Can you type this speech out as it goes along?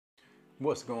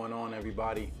What's going on,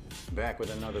 everybody? Back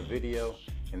with another video.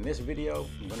 In this video,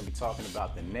 I'm going to be talking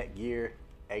about the Netgear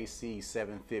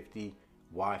AC750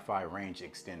 Wi-Fi Range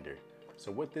Extender.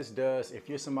 So what this does, if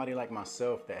you're somebody like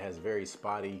myself that has very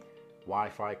spotty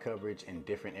Wi-Fi coverage in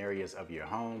different areas of your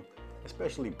home,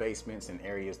 especially basements and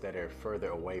areas that are further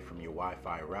away from your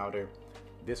Wi-Fi router,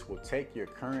 this will take your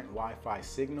current Wi-Fi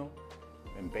signal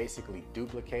and basically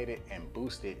duplicate it and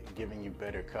boost it, giving you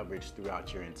better coverage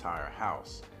throughout your entire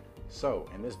house. So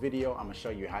in this video, I'm gonna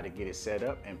show you how to get it set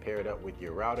up and pair it up with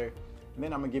your router. And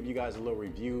then I'm gonna give you guys a little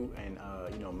review and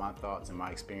my thoughts and my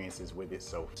experiences with it.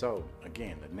 So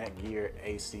again, the Netgear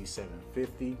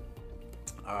AC750.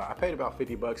 I paid about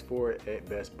 50 bucks for it at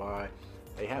Best Buy.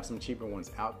 They have some cheaper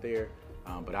ones out there,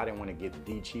 but I didn't want to get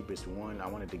the cheapest one. I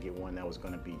wanted to get one that was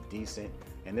gonna be decent.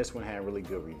 And this one had really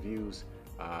good reviews.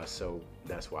 So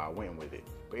that's why I went with it.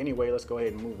 But anyway, let's go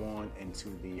ahead and move on into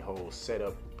the whole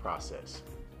setup process.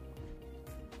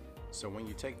 So when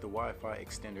you take the Wi-Fi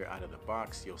extender out of the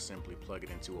box, you'll simply plug it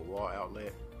into a wall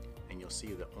outlet and you'll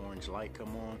see the orange light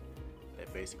come on.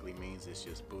 That basically means it's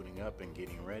just booting up and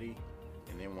getting ready.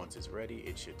 And then once it's ready,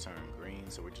 it should turn green.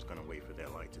 So we're just gonna wait for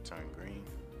that light to turn green.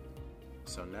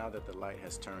 So now that the light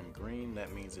has turned green,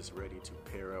 that means it's ready to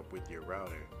pair up with your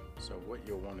router. So what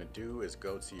you'll want to do is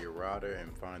go to your router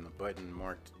and find the button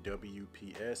marked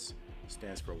WPS,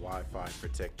 stands for Wi-Fi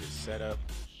Protected Setup,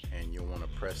 and you'll want to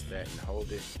press that and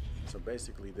hold it. So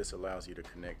basically this allows you to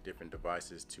connect different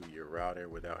devices to your router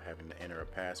without having to enter a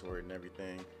password and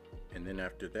everything. And then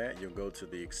after that, you'll go to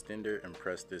the extender and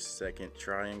press this second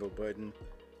triangle button,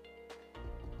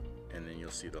 and then you'll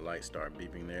see the light start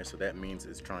beeping there. So that means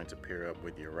it's trying to pair up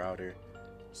with your router.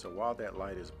 So while that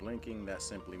light is blinking, that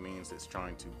simply means it's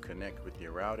trying to connect with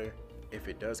your router. If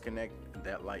it does connect,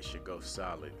 that light should go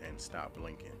solid and stop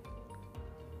blinking.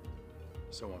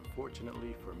 So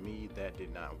unfortunately for me, that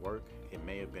did not work. It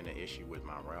may have been an issue with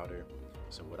my router.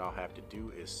 So what I'll have to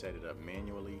do is set it up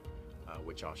manually,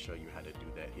 which I'll show you how to do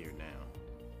that here now.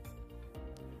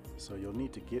 So you'll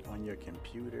need to get on your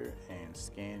computer and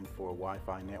scan for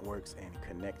Wi-Fi networks and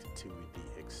connect to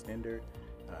the extender.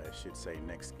 It should say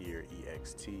Netgear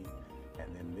EXT,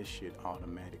 and then this should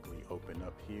automatically open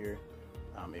up here.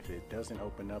 If it doesn't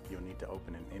open up, you'll need to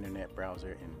open an internet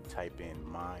browser and type in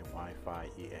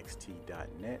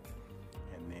mywifi.ext.net,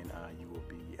 and then you will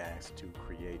be asked to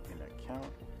create an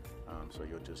account. So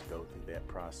you'll just go through that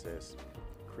process,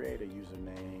 create a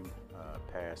username,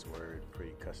 password,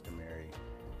 pretty customary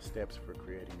steps for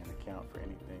creating an account for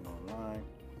anything online.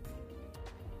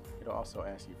 It'll also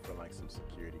ask you for like some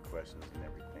security questions and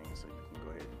everything, so you can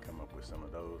go ahead and come up with some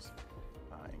of those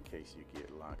in case you get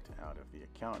locked out of the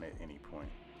account at any point.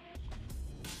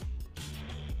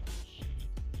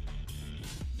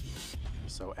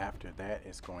 So after that,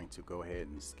 it's going to go ahead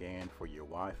and scan for your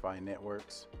Wi-Fi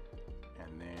networks,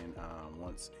 and then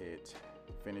once it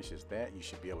finishes that, you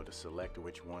should be able to select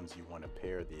which ones you want to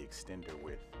pair the extender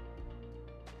with.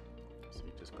 So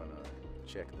you're just gonna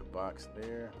check the box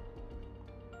there.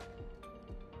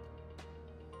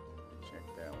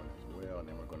 That one as well, and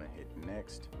then we're going to hit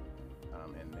next,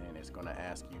 and then it's going to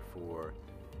ask you for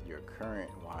your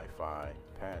current Wi-Fi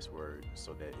password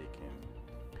so that it can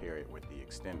pair it with the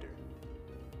extender.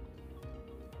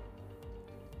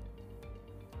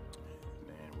 And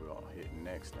then we'll hit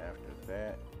next after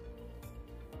that,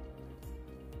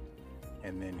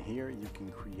 and then here you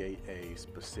can create a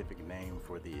specific name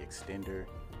for the extender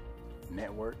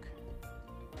network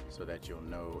so that you'll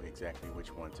know exactly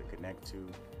which one to connect to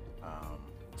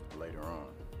later on.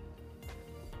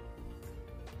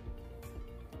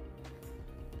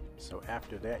 So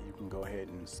after that, you can go ahead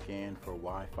and scan for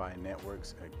Wi-Fi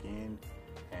networks again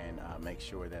and make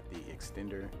sure that the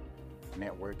extender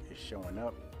network is showing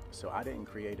up. So I didn't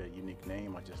create a unique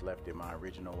name, I just left it my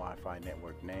original Wi-Fi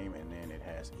network name, and then it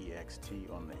has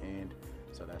EXT on the end,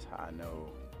 so that's how I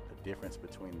know the difference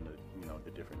between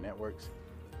the different networks.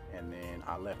 And then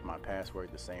I left my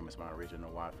password the same as my original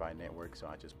Wi-Fi network, so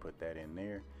I just put that in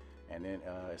there, and then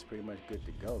it's pretty much good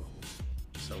to go.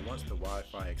 So once the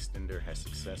Wi-Fi extender has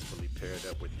successfully paired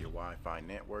up with your Wi-Fi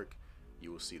network,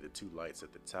 you will see the two lights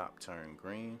at the top turn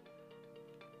green,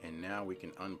 and now we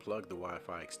can unplug the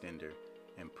Wi-Fi extender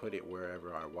and put it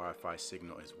wherever our Wi-Fi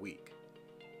signal is weak.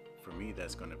 For me,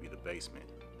 that's going to be the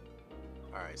basement.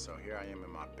 Alright, so here I am in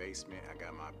my basement. I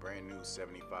got my brand new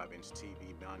 75-inch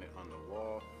TV mounted on the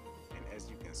wall, and as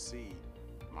you can see,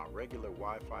 my regular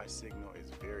Wi-Fi signal is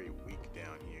very weak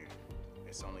down here.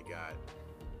 It's only got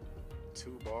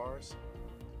 2 bars,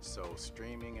 so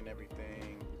streaming and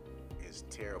everything is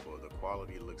terrible. The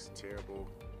quality looks terrible,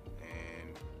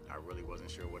 and I really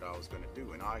wasn't sure what I was gonna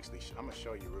do. And I'm gonna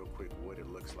show you real quick what it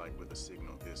looks like with the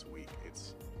signal this week.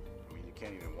 I mean, you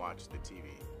can't even watch the TV.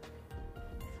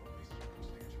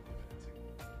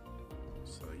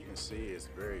 So you can see it's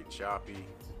very choppy.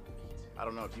 I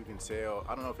don't know if you can tell.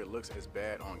 I don't know if it looks as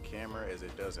bad on camera as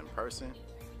it does in person,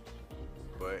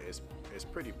 but it's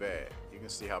pretty bad. You can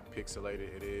see how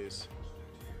pixelated it is.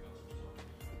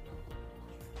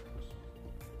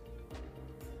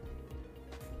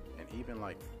 And even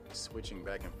like switching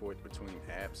back and forth between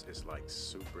apps is like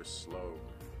super slow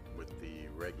with the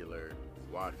regular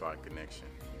Wi-Fi connection.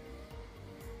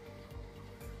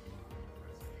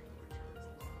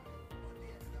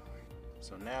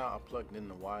 So now I plugged in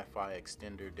the Wi-Fi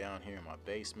extender down here in my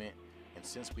basement, and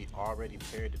since we already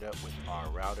paired it up with our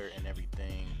router and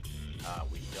everything,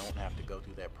 we don't have to go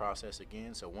through that process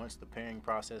again. So once the pairing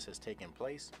process has taken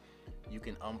place, you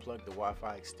can unplug the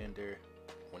Wi-Fi extender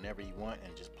whenever you want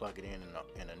and just plug it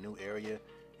in a new area,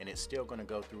 and it's still going to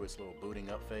go through its little booting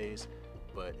up phase.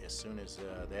 But as soon as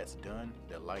that's done,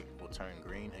 the light will turn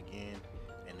green again,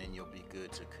 and then you'll be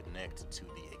good to connect to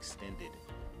the extended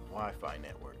Wi-Fi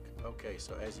network. Okay,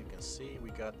 so as you can see,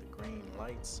 we got the green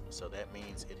lights, so that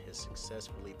means it has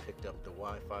successfully picked up the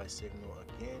Wi-Fi signal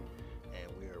again,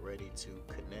 and we are ready to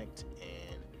connect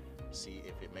and see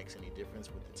if it makes any difference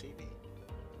with the TV.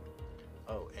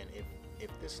 Oh, and if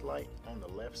this light on the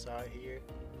left side here,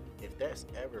 if that's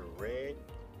ever red,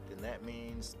 then that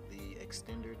means the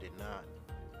extender did not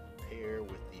pair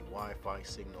with the Wi-Fi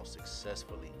signal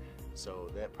successfully.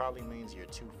 So that probably means you're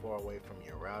too far away from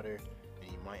your router,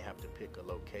 and you might have to pick a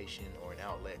location or an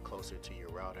outlet closer to your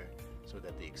router so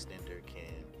that the extender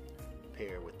can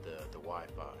pair with the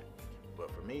Wi-Fi. But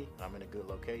for me, I'm in a good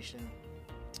location.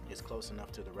 It's close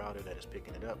enough to the router that is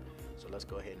picking it up. So let's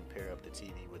go ahead and pair up the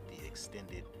TV with the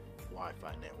extended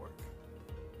Wi-Fi network.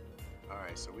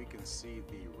 Alright, so we can see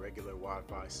the regular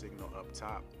Wi-Fi signal up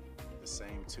top, the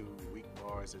same 2 weak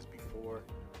bars as before,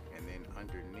 and then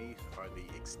underneath are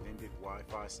the extended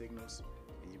Wi-Fi signals.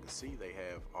 And you can see they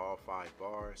have all 5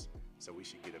 bars, so we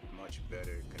should get a much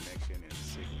better connection and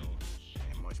signal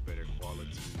and much better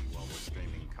quality while we're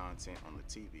streaming content on the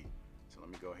TV. So let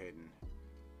me go ahead and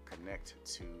connect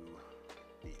to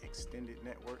the extended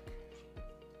network,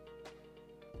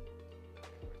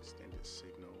 extended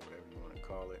signal, whatever you want to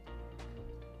call it.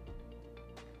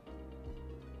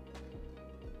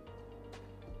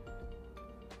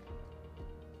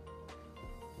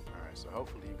 Alright, so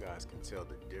hopefully you guys can tell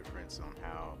the difference on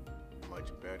how much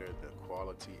better the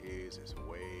quality is. It's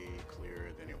way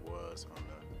clearer than it was on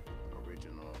the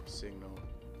original signal,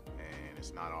 and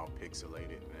it's not all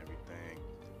pixelated and everything.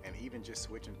 And even just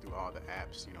switching through all the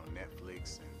apps, you know,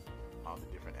 Netflix and all the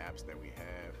different apps that we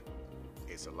have,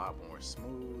 it's a lot more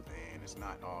smooth and it's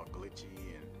not all glitchy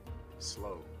and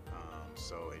slow.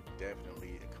 So it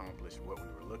definitely accomplished what we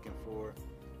were looking for,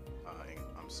 and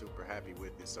I'm super happy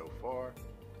with it so far.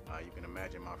 You can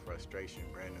imagine my frustration,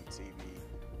 brand new TV,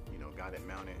 you know, got it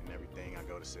mounted and everything. I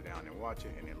go to sit down and watch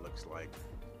it and it looks like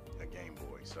a Game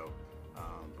Boy. So,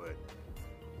 but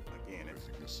again, as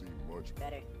you can see, much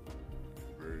better,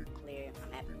 very clear.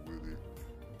 I'm happy with it.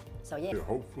 So yeah,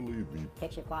 hopefully the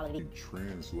picture quality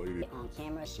translated on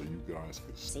camera so you guys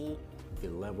could see the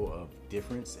level of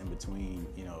difference in between,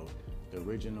 you know, the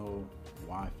original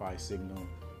Wi-Fi signal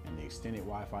and the extended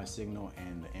Wi-Fi signal,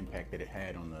 and the impact that it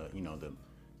had on the, you know, the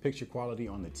picture quality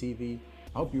on the TV.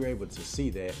 I hope you were able to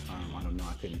see that. I don't know,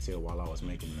 I couldn't tell while I was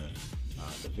making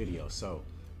the video. So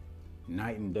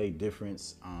night and day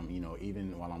difference. You know,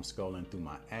 even while I'm scrolling through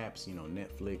my apps, you know,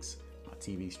 Netflix, my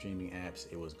TV streaming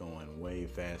apps, it was going way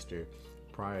faster.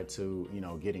 Prior to, you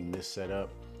know, getting this set up,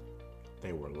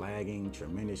 they were lagging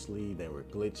tremendously. They were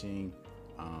glitching.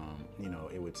 You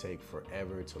know, it would take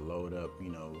forever to load up,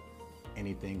 you know,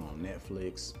 anything on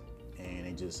Netflix, and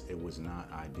it was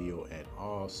not ideal at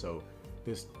all. So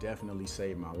this definitely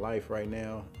saved my life right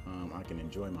now. I can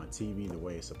enjoy my TV the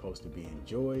way it's supposed to be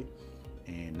enjoyed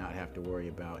and not have to worry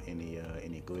about any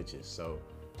glitches. So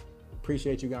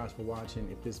appreciate you guys for watching.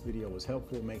 If this video was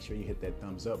helpful, make sure you hit that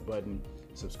thumbs up button,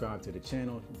 subscribe to the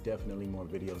channel. Definitely more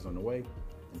videos on the way.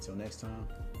 Until next time,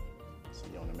 see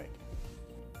you on the make.